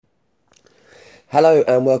Hello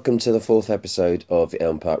and welcome to the fourth episode of the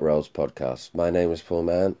Elm Park Rolls podcast. My name is Paul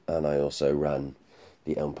Mann and I also run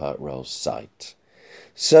the Elm Park Rolls site.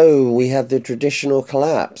 So we had the traditional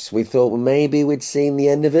collapse. We thought maybe we'd seen the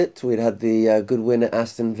end of it. We'd had the good win at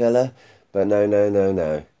Aston Villa, but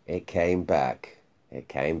no. It came back. It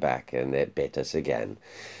came back and it bit us again.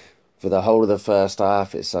 For the whole of the first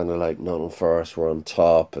half, it sounded like Nottingham Forest were on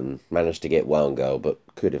top and managed to get one goal, but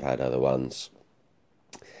could have had other ones.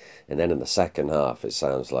 And then in the second half, it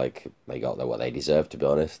sounds like they got what they deserved, to be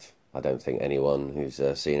honest. I don't think anyone who's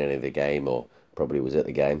seen any of the game, or probably was at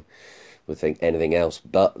the game, would think anything else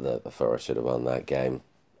but that the Forest should have won that game.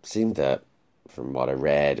 It seemed that, from what I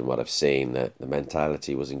read and what I've seen, that the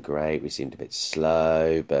mentality wasn't great. We seemed a bit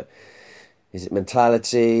slow, but is it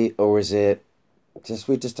mentality, or is it just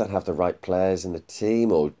we just don't have the right players in the team,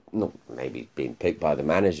 or not maybe being picked by the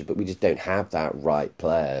manager, but we just don't have that right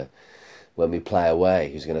player when we play away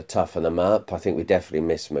who's going to toughen them up. I think we definitely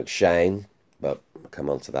miss McShane, but I'll come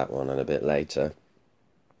on to that one in a bit later.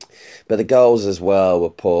 But the goals as well were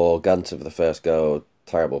poor. Gunter for the first goal,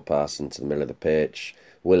 terrible pass into the middle of the pitch.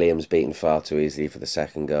 Williams beaten far too easily for the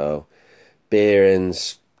second goal.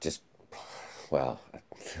 Behrens just, well,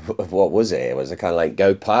 what was it? It was a kind of like,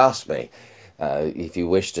 go past me. If you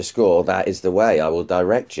wish to score, that is the way. I will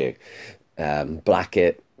direct you.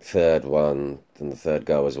 Blackett, third one, and the third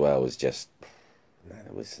goal as well was just, no,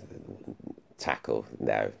 it was tackle.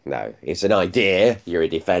 No. It's an idea. You're a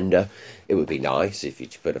defender. It would be nice if you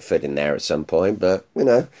put a foot in there at some point, but,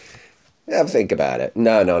 have a think about it.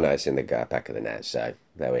 No, it's in the back of the net, so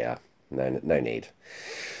there we are. No need.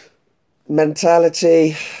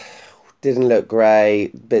 Mentality didn't look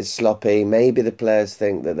great, bit sloppy. Maybe the players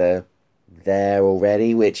think that they're there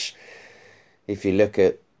already, which, if you look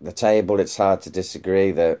at the table, it's hard to disagree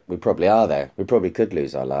that we probably are there. We probably could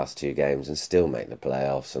lose our last two games and still make the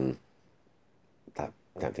playoffs, and I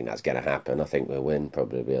don't think that's going to happen. I think we'll win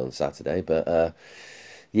probably on Saturday, but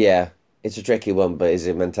yeah, it's a tricky one. But is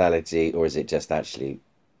it mentality, or is it just actually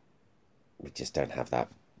we just don't have that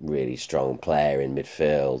really strong player in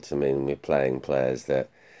midfield? I mean, we're playing players that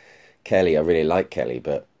Kelly, I really like Kelly,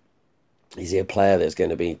 but is he a player that's going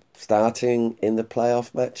to be starting in the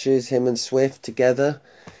playoff matches, him and Swift together?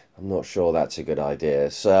 I'm not sure that's a good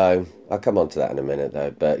idea. So I'll come on to that in a minute,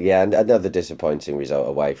 though. But yeah, another disappointing result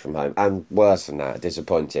away from home. And worse than that,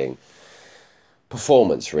 disappointing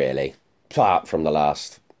performance, really. Apart from the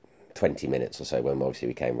last 20 minutes or so, when obviously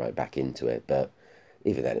we came right back into it. But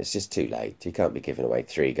even then, it's just too late. You can't be giving away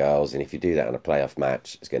 3 goals. And if you do that in a playoff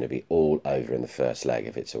match, it's going to be all over in the first leg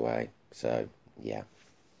if it's away. So, yeah.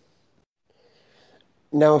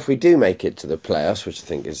 Now, if we do make it to the playoffs, which I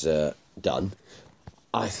think is done,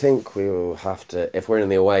 I think we will have to, if we're in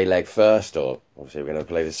the away leg first, or obviously we're going to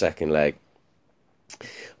play the second leg,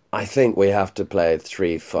 I think we have to play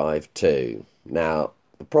 3-5-2. Now,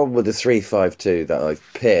 the problem with the 3-5-2 that I've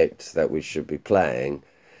picked that we should be playing,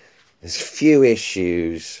 there's few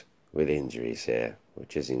issues with injuries here,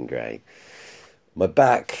 which isn't great. My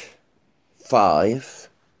back 5,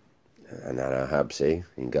 and Al Habsi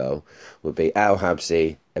in goal, would be Al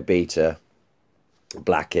Habsi, Abita,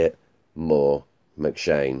 Blackett, Moore,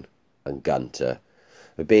 McShane and Gunter.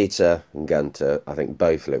 Abita and Gunter, I think,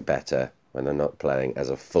 both look better when they're not playing as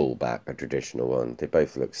a full-back, a traditional one. They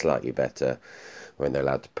both look slightly better when they're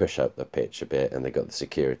allowed to push up the pitch a bit, and they've got the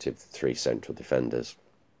security of 3 central defenders.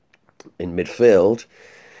 In midfield,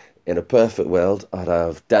 in a perfect world, I'd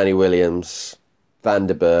have Danny Williams, Van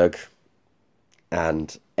der Berg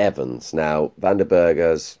and Evans. Now, Van der Berg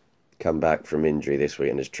has come back from injury this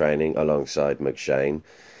week and is training alongside McShane.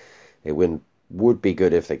 It would be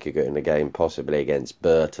good if they could get in a game possibly against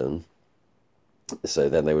Burton. So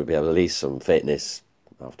then they would be able at least some fitness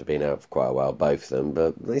after being out for quite a while, both of them.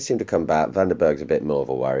 But they seem to come back. Van der Berg's a bit more of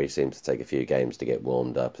a worry. He seems to take a few games to get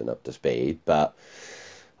warmed up and up to speed. But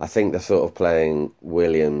I think the sort of playing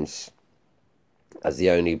Williams as the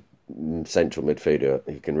only central midfielder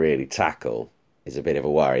who can really tackle is a bit of a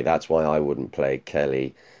worry. That's why I wouldn't play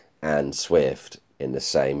Kelly and Swift in the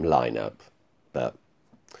same lineup. But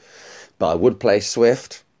I would play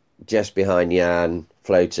Swift just behind Jan,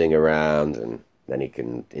 floating around, and then he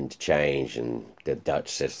can interchange. And the Dutch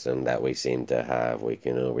system that we seem to have, we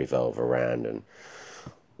can all revolve around and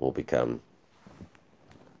all become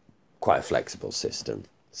quite a flexible system.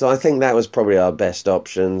 So I think that was probably our best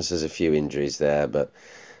options. There's a few injuries there, but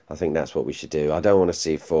I think that's what we should do. I don't want to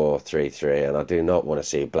see 4-3-3, and I do not want to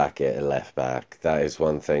see Blackett at left back. That is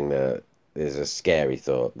one thing that is a scary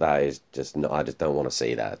thought. That is just not, I just don't want to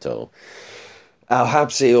see that at all. Al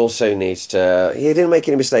Habsi also needs to. He didn't make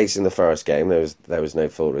any mistakes in the first game. There was no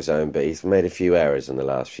fault of his own, but he's made a few errors in the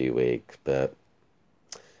last few weeks. But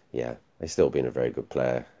yeah, he's still been a very good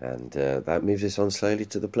player, and that moves us on slowly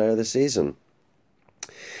to the player of the season.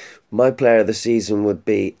 My player of the season would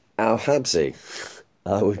be Al Habsi.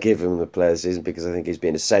 I would give him the player of the season because I think he's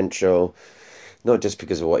been essential, not just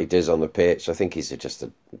because of what he does on the pitch. I think he's just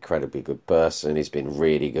an incredibly good person. He's been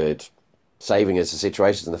really good, saving us the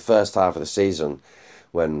situations in the first half of the season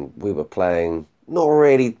when we were playing not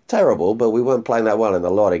really terrible, but we weren't playing that well in a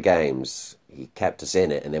lot of games. He kept us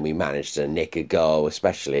in it, and then we managed to nick a goal,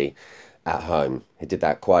 especially at home. He did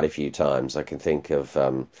that quite a few times. I can think of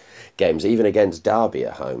games, even against Derby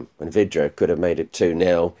at home, when Vidra could have made it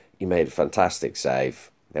 2-0. He made a fantastic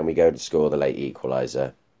save. Then we go to score the late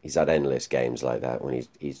equaliser. He's had endless games like that when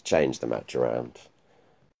he's changed the match around.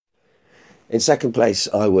 In second place,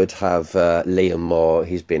 I would have Liam Moore.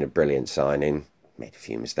 He's been a brilliant signing. Made a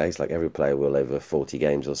few mistakes, like every player will over 40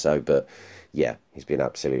 games or so, but yeah, he's been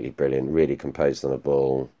absolutely brilliant. Really composed on the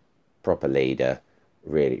ball, proper leader,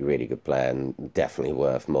 really, really good player, and definitely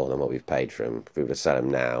worth more than what we've paid for him. If we were to sell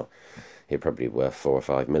him now, he'd probably be worth 4 or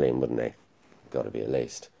 5 million, wouldn't he? Got to be at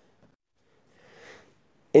least.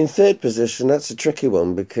 In third position, that's a tricky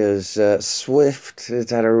one because Swift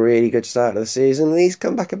has had a really good start of the season and he's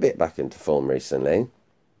come back a bit back into form recently.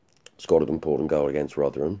 Scored an important goal against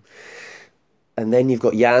Rotherham. And then you've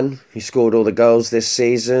got Jan, who scored all the goals this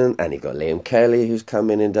season, and you've got Liam Kelly, who's come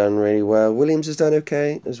in and done really well. Williams has done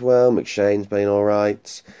okay as well. McShane's been all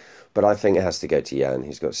right. But I think it has to go to Jan.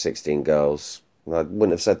 He's got 16 goals. I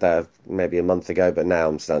wouldn't have said that maybe a month ago, but now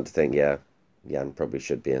I'm starting to think, yeah, Jan probably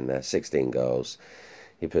should be in there. 16 goals.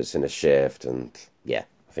 He puts in a shift, and yeah,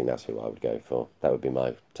 I think that's who I would go for. That would be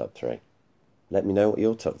my top three. Let me know what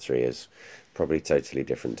your top three is. Probably totally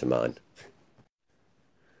different to mine.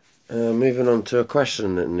 Moving on to a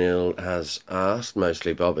question that Neil has asked,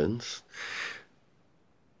 mostly Bobbins.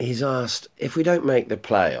 He's asked, if we don't make the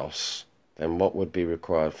playoffs, then what would be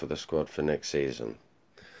required for the squad for next season?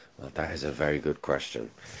 Well, that is a very good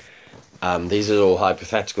question. These are all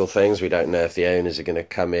hypothetical things. We don't know if the owners are going to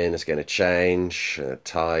come in, it's going to change,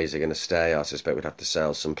 ties are going to stay. I suspect we'd have to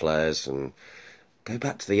sell some players and go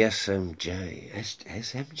back to the SMJ,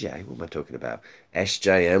 what am I talking about?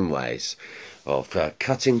 SJM ways of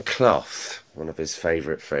cutting cloth, one of his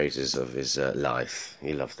favourite phrases of his life.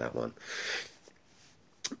 He loved that one.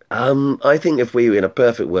 I think if we were in a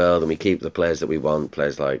perfect world and we keep the players that we want,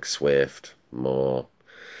 players like Swift, Moore,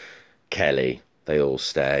 Kelly, they all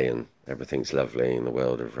stay and everything's lovely in the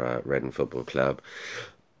world of Reading Football Club.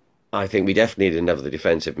 I think we definitely need another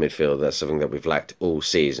defensive midfielder. That's something that we've lacked all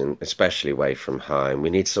season, especially away from home. We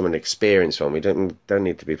need someone experienced one. We don't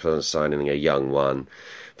need to be signing a young one.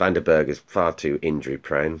 Van der Berg is far too injury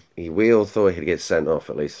prone. We all thought he'd get sent off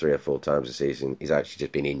at least 3 or 4 times a season. He's actually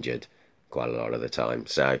just been injured quite a lot of the time.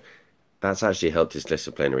 So that's actually helped his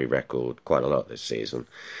disciplinary record quite a lot this season.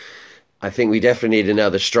 I think we definitely need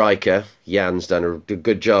another striker. Jan's done a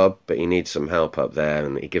good job, but he needs some help up there,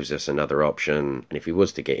 and he gives us another option. And if he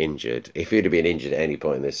was to get injured, if he'd have been injured at any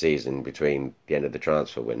point in this season between the end of the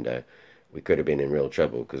transfer window, we could have been in real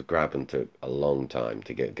trouble because Graben took a long time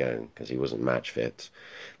to get going because he wasn't match fit.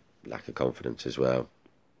 Lack of confidence as well.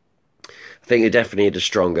 I think you definitely need a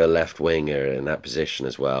stronger left winger in that position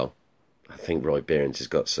as well. I think Roy Behrens has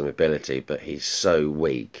got some ability, but he's so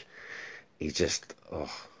weak. He's just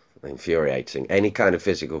infuriating. Any kind of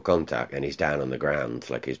physical contact and he's down on the ground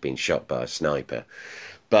like he's been shot by a sniper.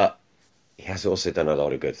 But he has also done a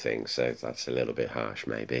lot of good things, so that's a little bit harsh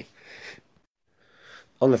maybe.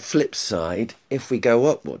 On the flip side, if we go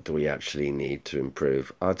up, what do we actually need to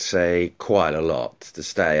improve? I'd say quite a lot to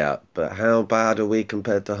stay up. But how bad are we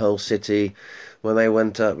compared to Hull City when they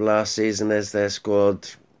went up last season? Is their squad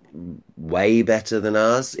way better than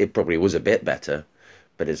ours? It probably was a bit better,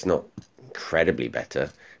 but it's not incredibly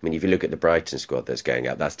better. I mean, if you look at the Brighton squad that's going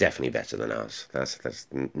up, that's definitely better than ours. That's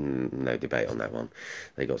no debate on that one.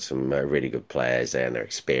 They got some really good players there, and they're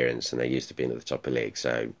experienced, and they're used to being at the top of the league.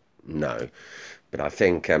 So no, but I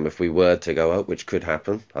think if we were to go up, which could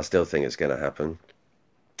happen, I still think it's going to happen.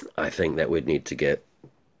 I think that we'd need to get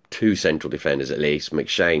 2 central defenders at least.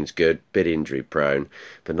 McShane's good, bit injury prone,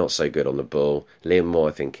 but not so good on the ball. Liam Moore,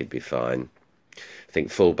 I think he'd be fine. I think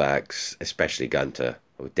fullbacks, especially Gunter,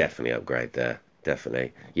 would definitely upgrade there.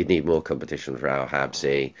 Definitely. You'd need more competition for Al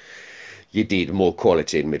Habsi. You'd need more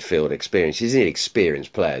quality in midfield experience. You need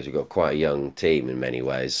experienced players. We've got quite a young team in many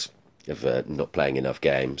ways of not playing enough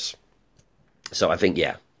games. So I think,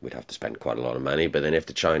 yeah, we'd have to spend quite a lot of money. But then if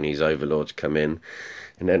the Chinese overlords come in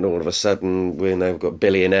and then all of a sudden we've got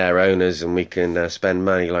billionaire owners and we can spend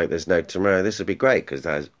money like there's no tomorrow, this would be great because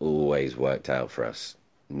that has always worked out for us.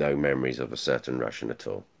 No memories of a certain Russian at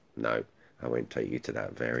all. No. I won't take you to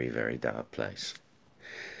that very, very dark place.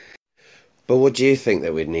 But what do you think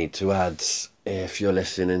that we'd need to add? If you're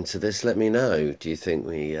listening to this, let me know. Do you think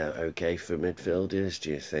we are okay for midfielders? Do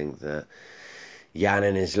you think that Jan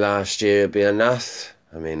in his last year would be enough?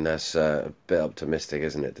 I mean, that's a bit optimistic,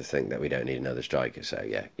 isn't it, to think that we don't need another striker? So,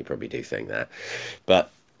 yeah, you probably do think that.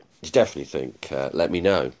 But you definitely think, let me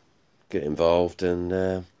know. Get involved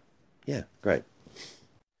and, yeah, great.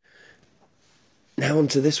 Now on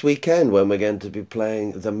to this weekend when we're going to be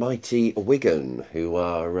playing the mighty Wigan, who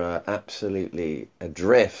are absolutely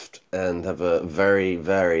adrift and have a very,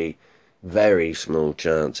 very, very small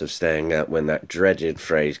chance of staying up when that dreaded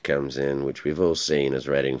phrase comes in, which we've all seen as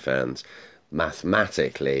Reading fans.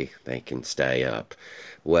 Mathematically, they can stay up.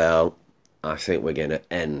 Well, I think we're going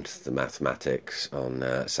to end the mathematics on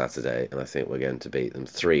Saturday, and I think we're going to beat them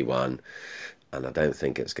 3-1. And I don't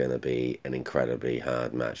think it's going to be an incredibly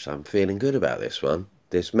hard match. I'm feeling good about this one.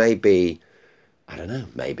 This may be, I don't know,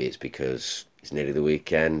 maybe it's because it's nearly the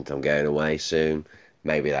weekend, I'm going away soon.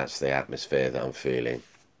 Maybe that's the atmosphere that I'm feeling.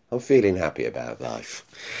 I'm feeling happy about life.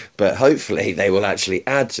 But hopefully they will actually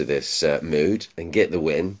add to this mood and get the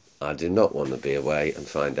win. I do not want to be away and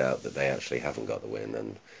find out that they actually haven't got the win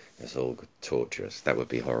and it's all torturous. That would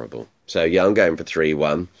be horrible. So yeah, I'm going for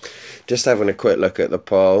 3-1. Just having a quick look at the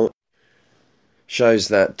poll. Shows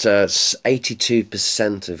that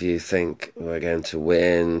 82% of you think we're going to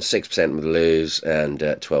win, 6% will lose, and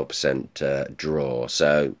 12% draw.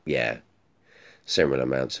 So, yeah, similar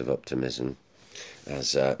amounts of optimism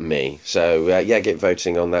as me. So, yeah, get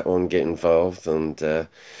voting on that one, get involved, and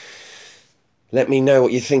let me know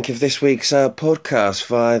what you think of this week's podcast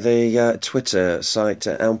via the Twitter site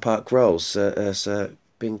Elm Park Rolls. It's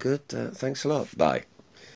been good. Thanks a lot. Bye.